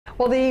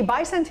Well, the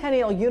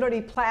Bicentennial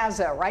Unity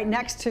Plaza right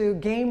next to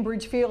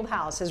Gamebridge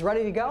Fieldhouse is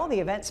ready to go. The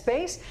event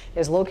space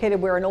is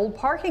located where an old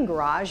parking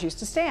garage used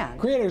to stand.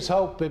 Creators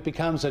hope it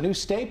becomes a new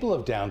staple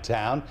of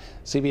downtown.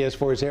 CBS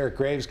 4's Eric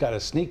Graves got a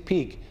sneak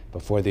peek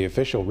before the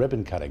official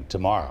ribbon cutting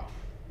tomorrow.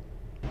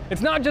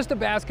 It's not just a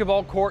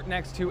basketball court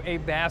next to a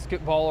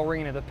basketball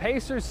arena. The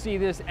Pacers see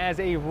this as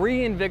a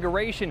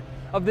reinvigoration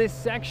of this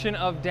section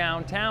of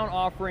downtown,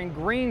 offering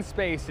green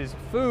spaces,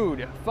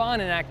 food,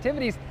 fun, and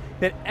activities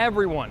that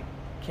everyone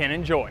can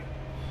enjoy.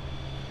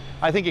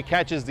 I think it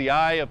catches the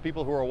eye of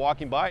people who are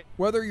walking by.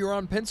 Whether you're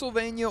on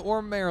Pennsylvania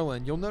or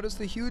Maryland, you'll notice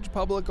the huge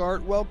public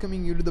art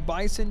welcoming you to the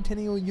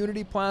Bicentennial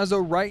Unity Plaza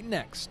right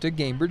next to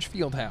Gamebridge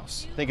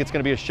Fieldhouse. I think it's going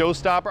to be a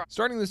showstopper.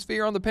 Starting the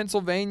sphere on the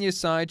Pennsylvania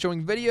side,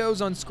 showing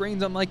videos on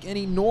screens unlike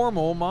any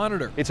normal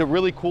monitor. It's a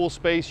really cool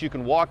space. You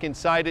can walk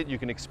inside it. You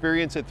can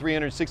experience it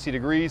 360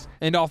 degrees.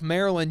 And off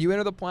Maryland, you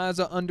enter the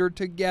plaza under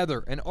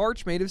Together, an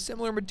arch made of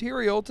similar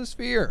material to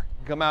Sphere.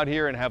 You can come out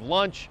here and have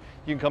lunch.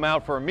 You can come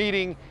out for a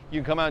meeting.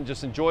 You can come out and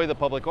just enjoy the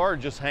public art,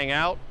 just hang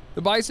out.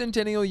 The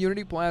Bicentennial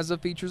Unity Plaza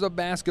features a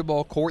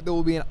basketball court that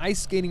will be an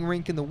ice skating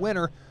rink in the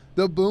winter,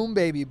 the Boom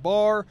Baby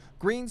Bar,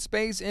 green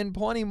space, and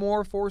plenty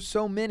more for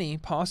so many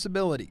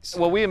possibilities.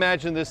 What we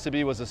imagined this to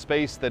be was a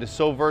space that is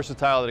so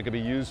versatile that it could be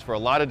used for a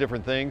lot of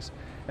different things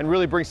and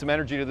really bring some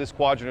energy to this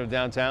quadrant of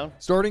downtown.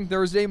 Starting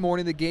Thursday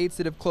morning, the gates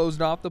that have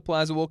closed off the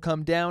plaza will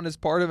come down as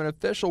part of an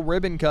official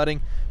ribbon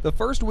cutting. The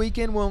first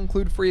weekend will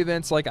include free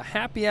events like a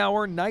happy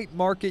hour, night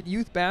market,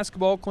 youth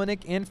basketball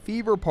clinic, and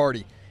fever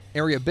party.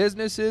 Area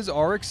businesses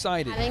are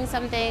excited. Having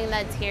something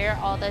that's here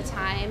all the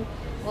time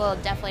will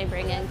definitely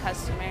bring in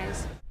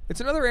customers.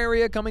 It's another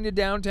area coming to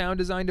downtown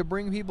designed to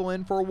bring people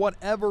in for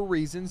whatever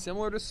reason,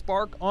 similar to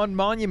Spark on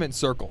Monument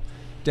Circle.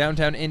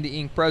 Downtown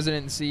Indy Inc.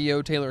 President and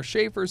CEO Taylor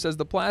Schaefer says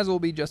the plaza will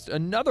be just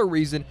another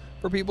reason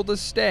for people to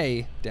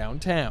stay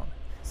downtown.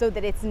 So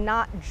that it's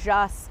not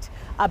just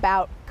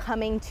about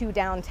coming to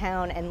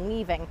downtown and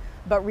leaving,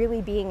 but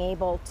really being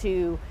able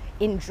to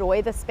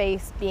enjoy the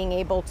space, being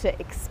able to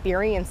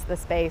experience the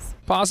space.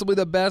 Possibly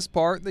the best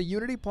part, the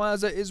Unity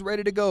Plaza is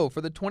ready to go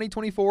for the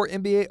 2024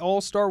 NBA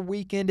All-Star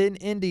Weekend in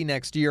Indy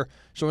next year,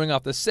 showing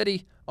off the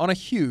city on a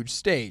huge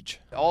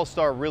stage.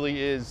 All-Star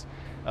really is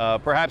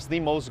perhaps the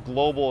most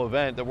global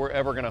event that we're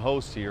ever going to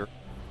host here.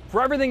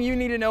 For everything you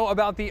need to know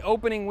about the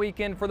opening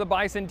weekend for the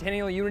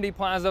Bicentennial Unity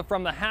Plaza,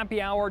 from the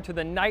happy hour to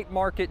the night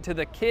market to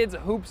the Kids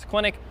Hoops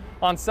Clinic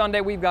on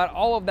Sunday, we've got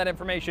all of that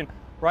information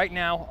right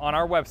now on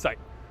our website.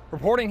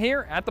 Reporting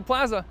here at the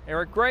plaza,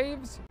 Eric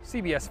Graves,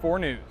 CBS 4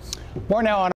 News. More now on